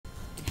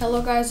Hello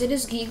guys, it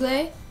is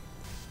Gigle.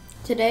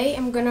 Today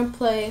I'm gonna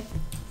play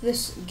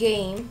this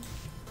game,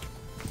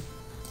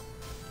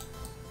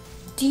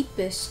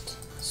 Deepest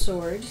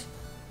Sword.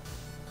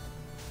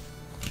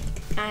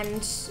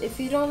 And if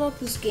you don't know what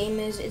this game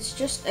is, it's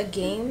just a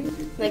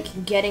game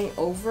like getting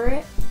over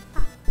it.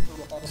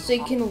 So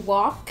you can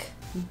walk,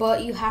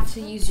 but you have to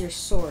use your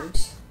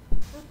swords.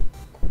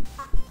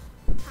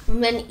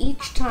 And then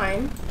each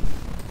time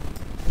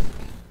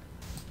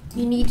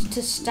you need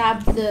to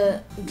stab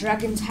the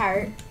dragon's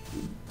heart,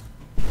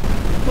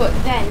 but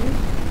then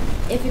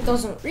if it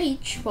doesn't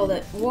reach, well,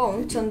 it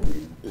won't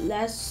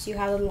unless you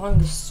have the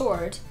longest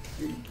sword.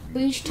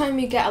 But each time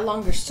you get a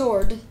longer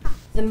sword,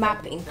 the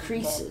map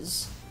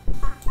increases.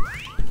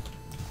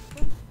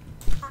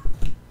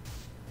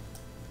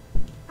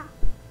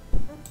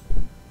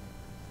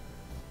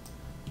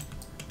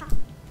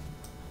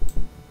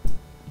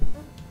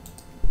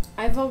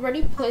 I've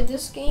already played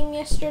this game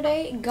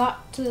yesterday,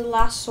 got to the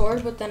last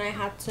sword, but then I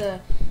had to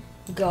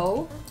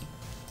go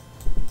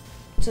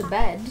to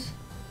bed,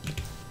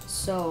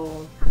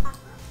 so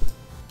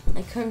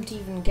I couldn't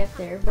even get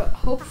there, but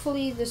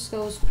hopefully this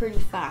goes pretty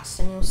fast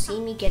and you'll see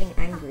me getting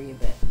angry a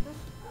bit.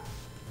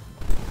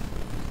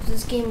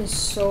 This game is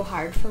so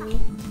hard for me.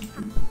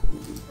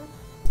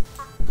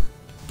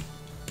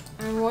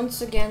 And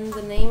once again,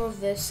 the name of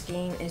this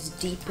game is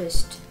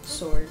Deepest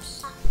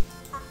Swords.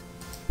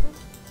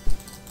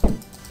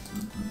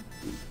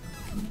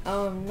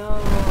 Oh no,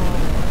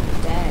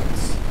 I'm dead.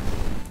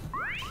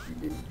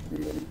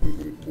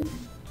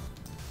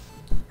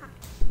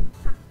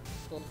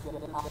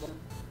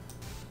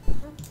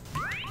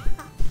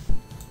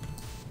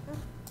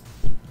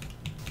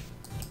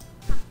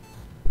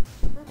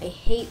 I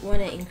hate when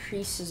it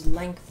increases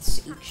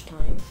lengths each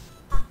time.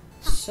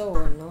 So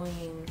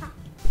annoying.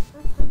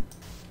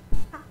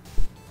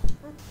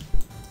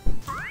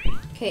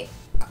 Okay,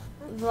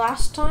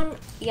 last time,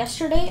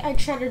 yesterday, I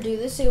tried to do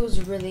this. It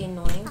was really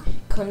annoying.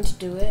 Couldn't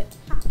do it.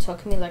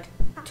 Took me like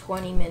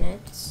 20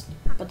 minutes,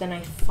 but then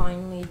I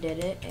finally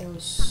did it. It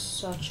was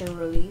such a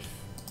relief.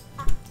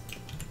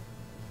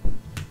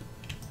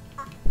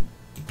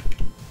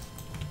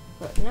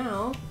 But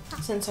now,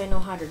 since I know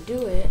how to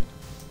do it,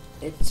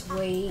 it's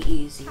way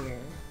easier.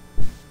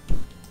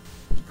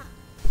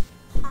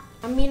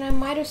 I mean, I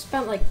might have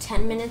spent like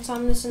 10 minutes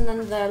on this, and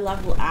then the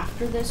level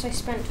after this I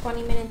spent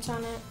 20 minutes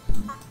on it.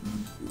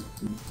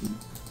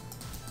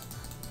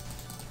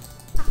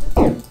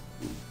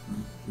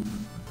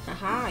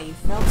 Haha, you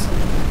felt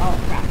something. Oh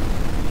crap.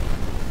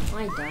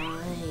 I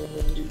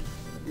died.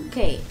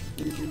 Okay,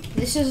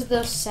 this is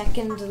the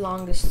second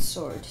longest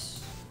sword.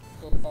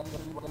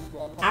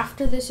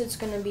 After this, it's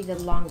gonna be the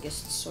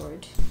longest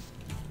sword.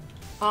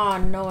 Oh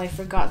no, I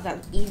forgot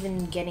that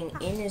even getting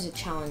in is a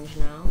challenge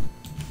now.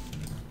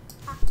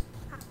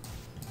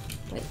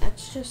 Wait,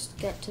 let's just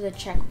get to the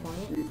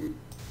checkpoint.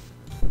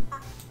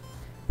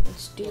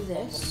 Let's do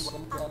this.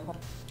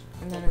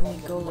 And then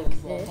we go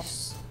like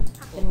this.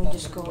 Then we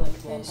just go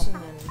like this, and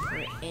then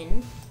we're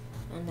in.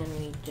 And then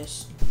we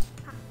just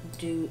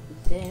do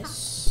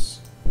this,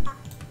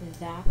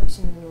 that,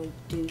 and then we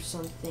do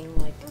something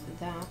like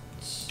that.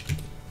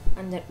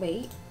 And then,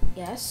 wait,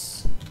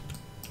 yes.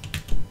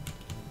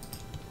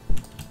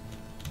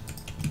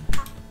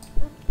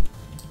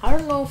 I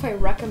don't know if I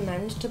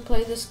recommend to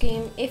play this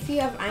game. If you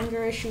have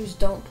anger issues,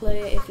 don't play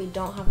it. If you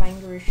don't have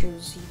anger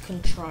issues, you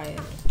can try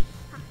it.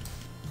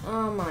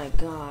 Oh my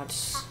god.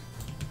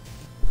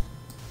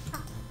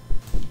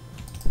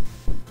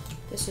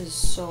 This is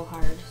so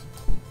hard.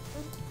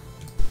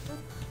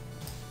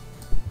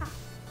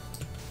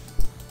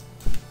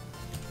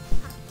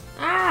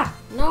 Ah!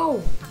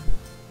 No!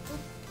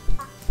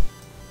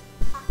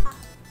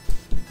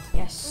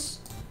 Yes.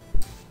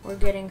 We're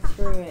getting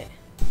through it.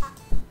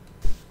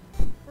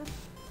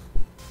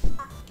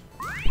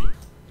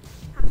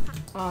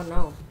 Oh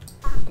no.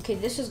 Okay,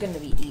 this is gonna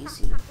be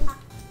easy.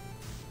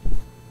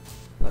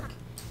 Look.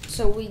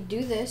 So we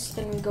do this,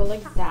 then we go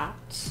like that.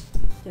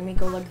 Then we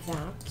go like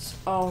that.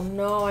 Oh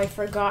no, I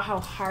forgot how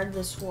hard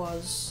this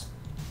was.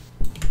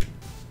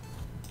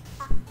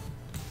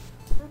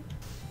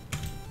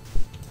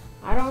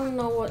 I don't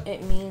know what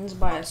it means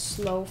by a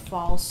slow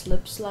fall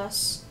slips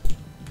less,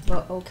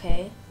 but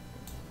okay.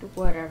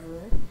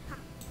 Whatever.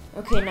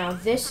 Okay, now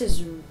this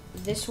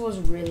was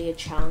really a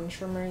challenge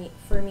for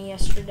me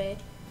yesterday,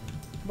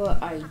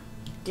 but I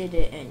did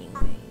it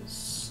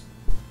anyways.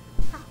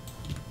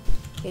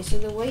 Okay, so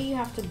the way you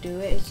have to do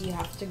it is you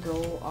have to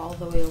go all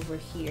the way over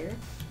here,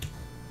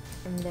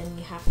 and then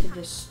you have to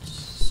just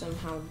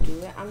somehow do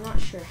it. I'm not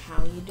sure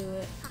how you do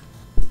it.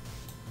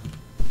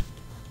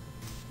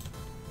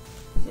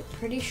 I'm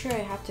pretty sure I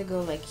have to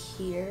go like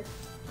here,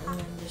 and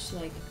then just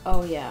like,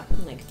 oh yeah,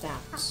 like that.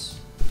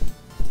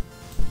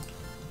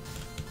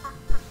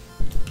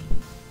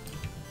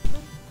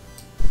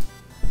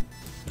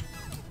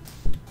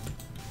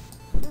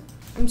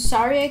 I'm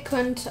sorry I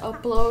couldn't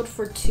upload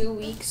for 2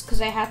 weeks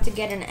because I had to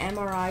get an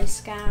MRI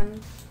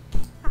scan.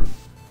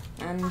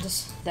 And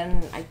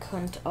then I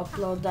couldn't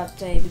upload that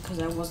day because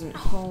I wasn't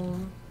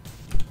home.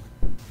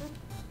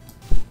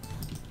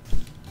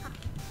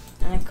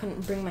 and I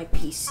couldn't bring my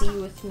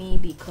PC with me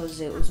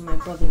because it was my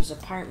brother's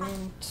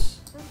apartment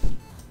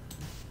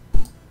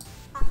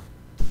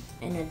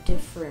in a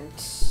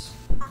different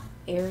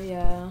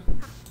area,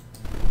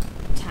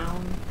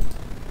 town.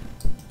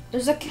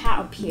 There's a cat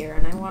up here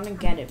and I want to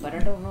get it, but I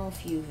don't know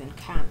if you even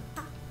can.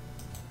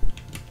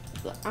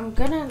 I'm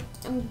gonna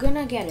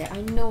get it.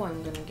 I know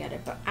I'm gonna get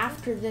it, but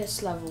after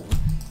this level,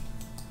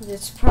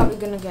 it's probably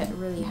gonna get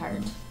really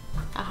hard.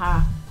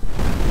 Aha.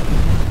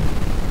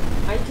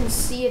 I can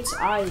see its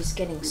eyes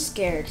getting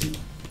scared.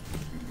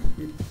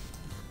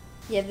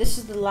 Yeah, this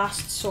is the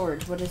last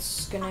sword, but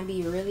it's gonna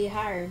be really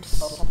hard.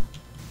 So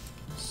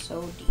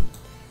deep.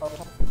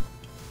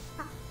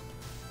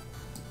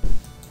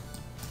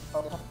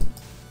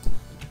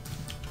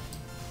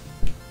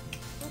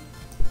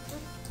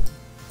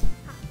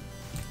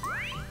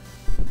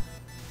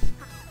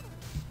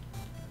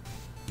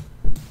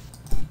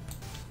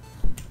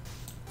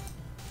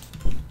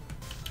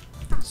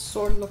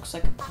 Sword looks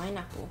like a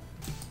pineapple.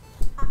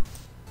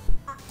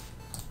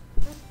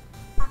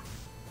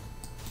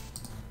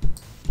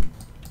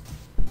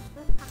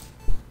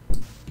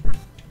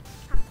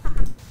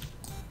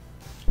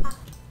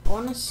 I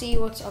want to see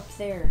what's up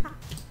there.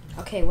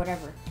 Okay,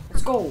 whatever.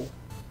 Let's go.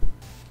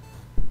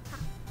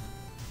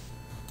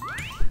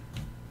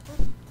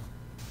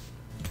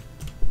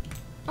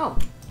 Oh,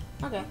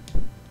 okay.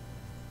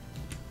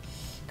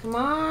 Come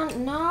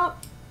on, no.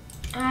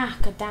 Ah,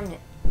 god damn it.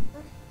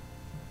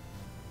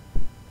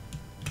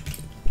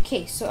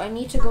 Okay, so I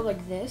need to go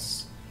like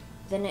this.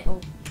 Then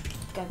it'll,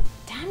 god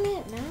damn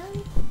it,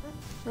 man.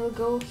 It'll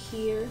go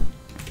here.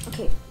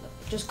 Okay,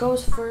 just go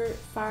as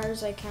far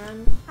as I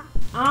can.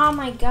 Oh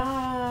my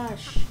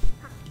gosh.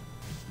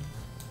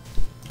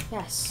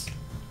 Yes.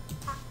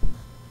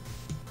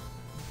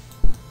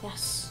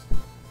 Yes.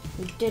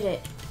 We did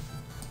it.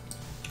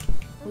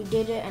 We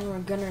did it and we're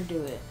gonna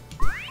do it.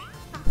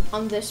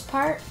 On this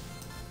part,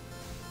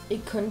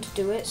 it couldn't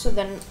do it, so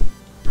then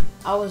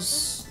I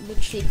was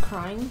literally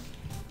crying.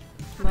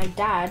 My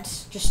dad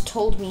just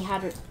told me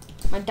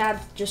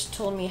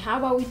how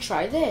about we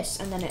try this?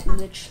 And then it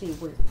literally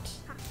worked.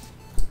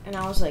 And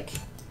I was like,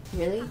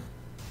 really?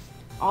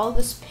 All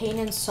this pain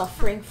and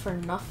suffering for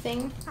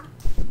nothing?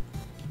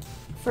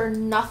 For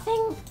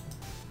nothing?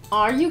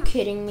 Are you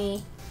kidding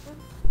me?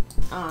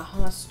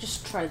 Let's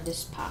just try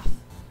this path.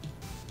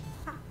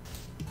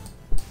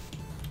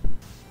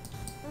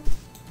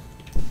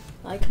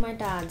 Like my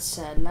dad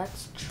said,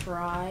 let's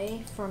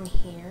try from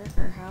here.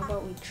 Or how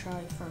about we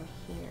try from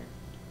here?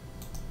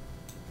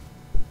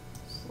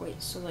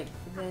 Wait, so like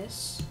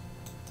this.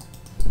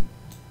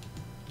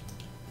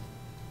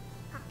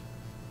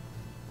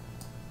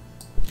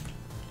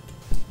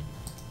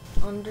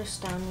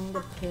 Understanding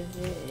the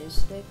pivot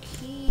is the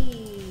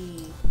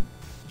key.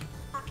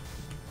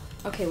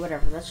 Okay,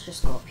 whatever. Let's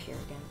just go up here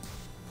again.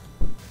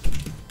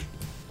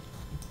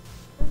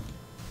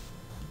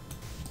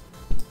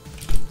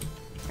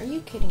 Are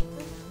you kidding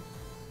me,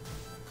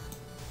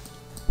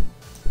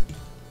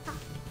 man?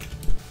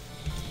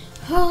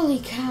 Holy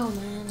cow,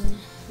 man.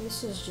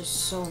 This is just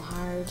so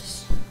hard.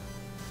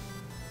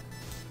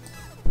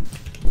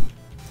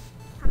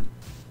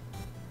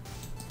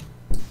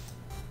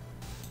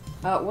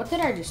 What did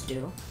I just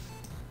do?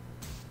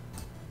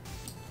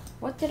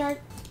 What did I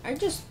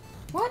just,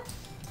 what?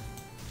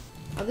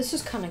 Oh, this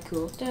is kind of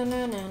cool. Come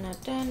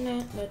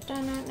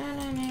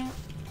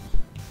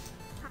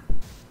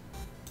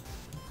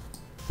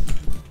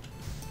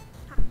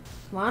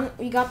on,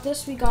 we got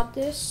this, we got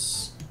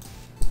this.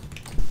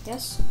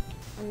 Yes,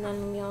 and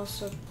then we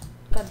also,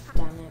 god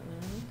damn it, man.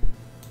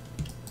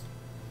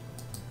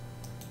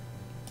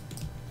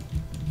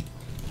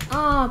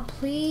 Ah,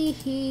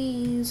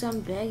 please, I'm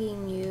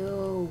begging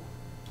you.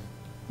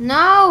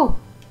 No!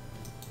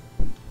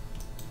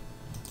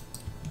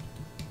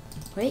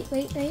 Wait.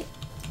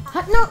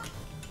 What? No!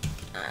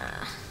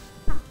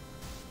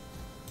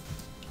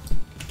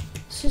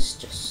 This is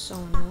just so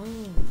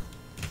annoying.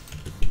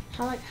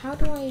 How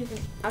do I even,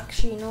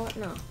 actually, you know what?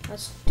 No,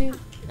 let's do,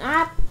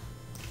 How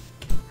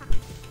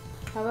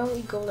about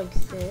we go like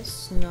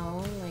this?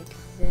 No, like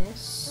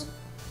this.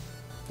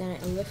 Then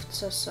it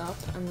lifts us up,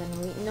 and then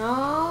we,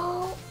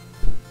 no!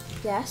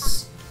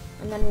 Yes.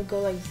 And then we go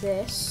like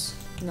this.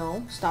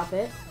 No, stop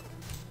it.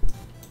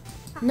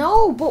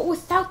 No, but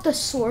without the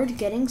sword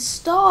getting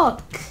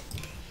stuck.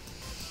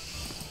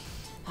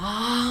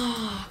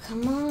 Ah,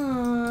 come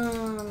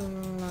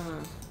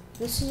on.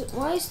 This is,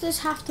 why does this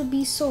have to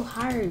be so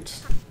hard?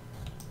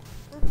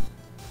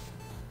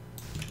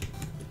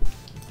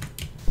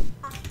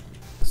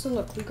 So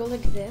look, we go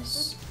like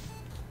this.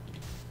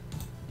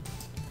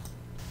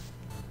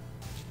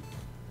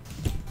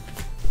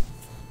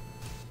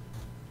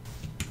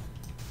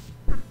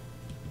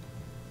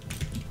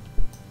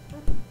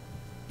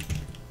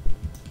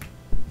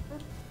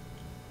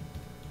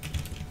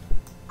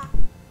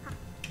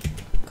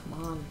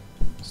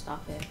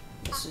 Stop it.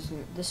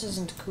 This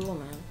isn't cool,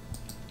 man.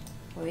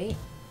 Wait,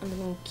 and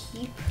then we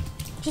keep,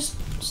 just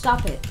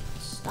stop it.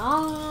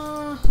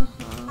 Stop.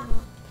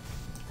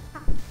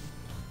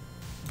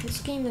 This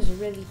game is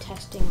really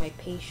testing my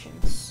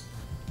patience.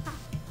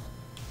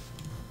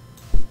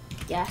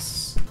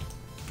 Yes.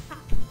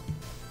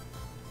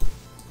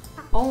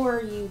 Oh,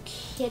 are you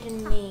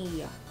kidding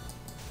me?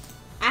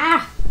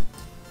 Ah!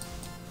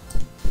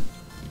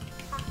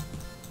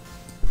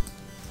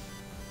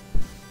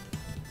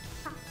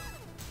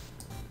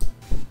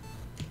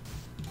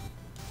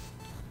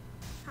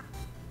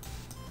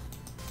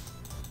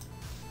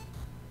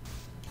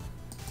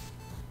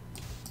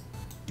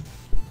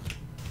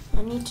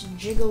 I need to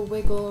jiggle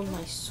wiggle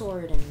my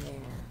sword in there.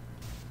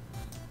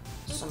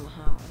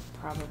 Somehow,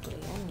 probably.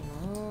 I don't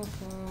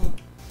know.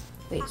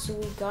 Wait, so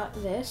we got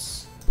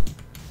this.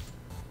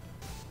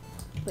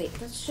 Wait,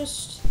 let's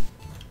just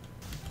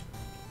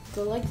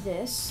go like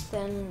this.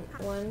 Then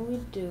when we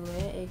do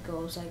it, it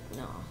goes like,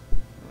 no.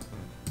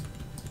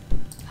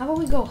 How about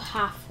we go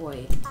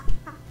halfway?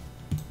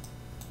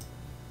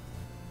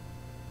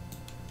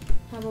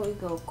 How about we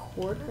go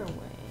quarter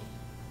way?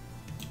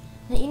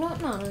 Now, you know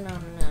what? No.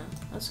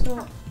 Let's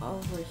go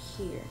over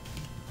here.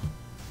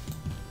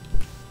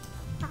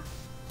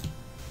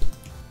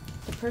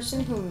 The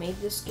person who made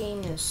this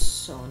game is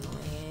so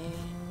annoying.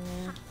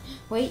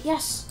 Wait,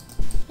 yes.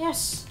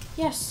 Yes.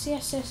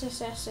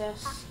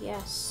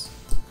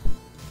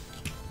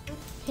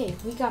 Hey,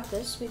 we got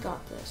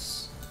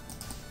this.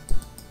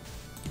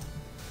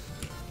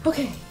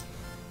 Okay.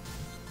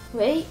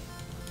 Wait.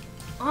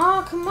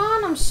 Oh, come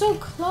on. I'm so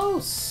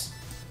close.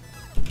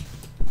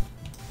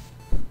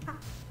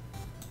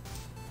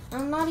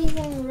 I'm not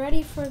even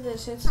ready for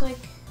this. It's like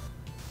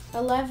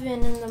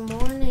 11 in the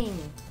morning.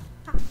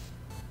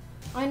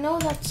 I know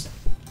that's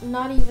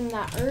not even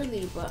that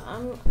early, but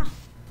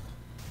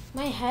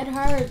my head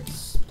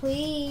hurts.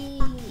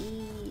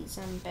 Please,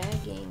 I'm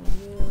begging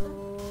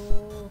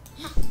you.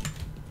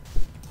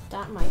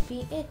 That might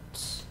be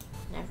it.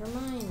 Never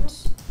mind.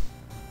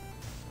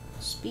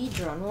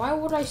 Speedrun. Why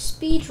would I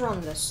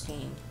speedrun this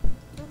game?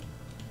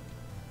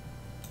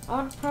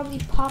 I would probably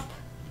pop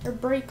or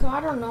break,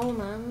 I don't know,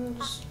 man.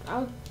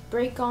 I would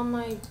break all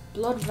my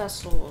blood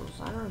vessels.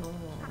 I don't know.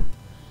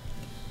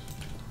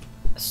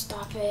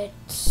 Stop it.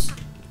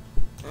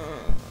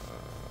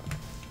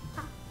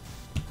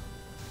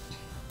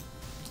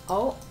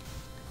 Oh,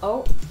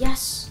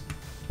 yes.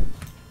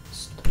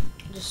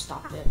 Just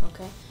stop it,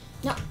 okay?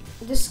 No,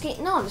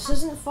 this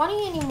isn't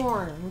funny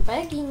anymore. I'm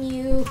begging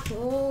you.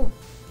 Oh.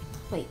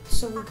 Wait,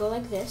 so we go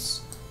like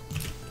this.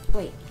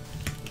 Wait,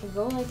 we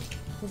go like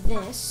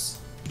this.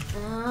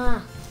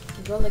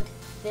 We go like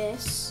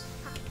this.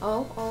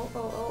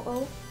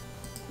 Oh.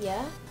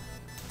 Yeah?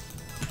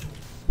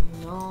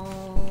 No,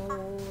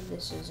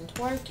 this isn't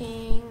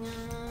working.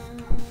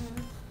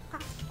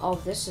 Oh,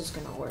 this is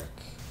gonna work.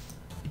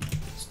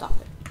 Stop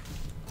it.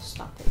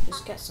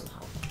 Just get some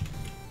help.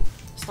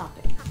 Stop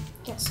it.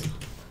 Get some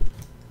help.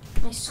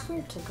 I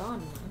swear to God,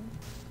 man.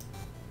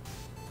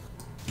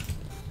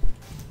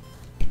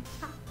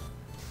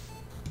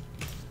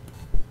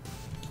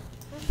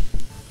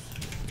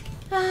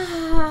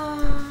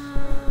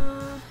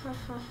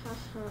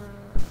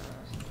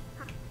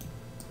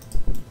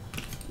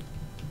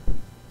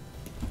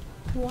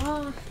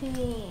 Why?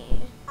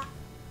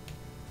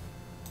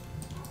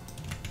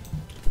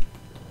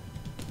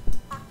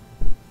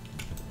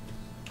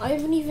 I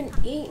haven't even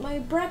ate my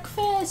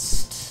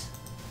breakfast.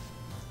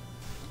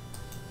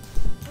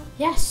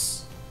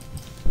 Yes.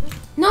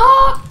 No!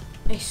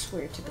 I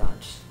swear to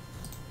God.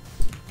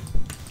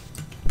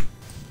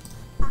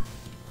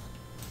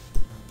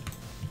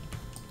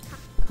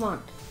 Come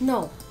on.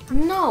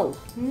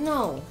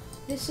 No.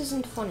 This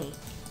isn't funny.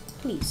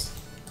 Please,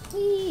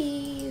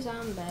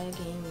 I'm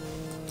begging you.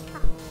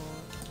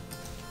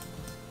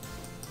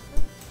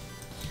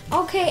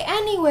 Okay,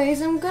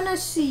 anyways, I'm gonna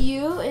see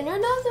you in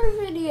another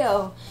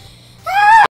video.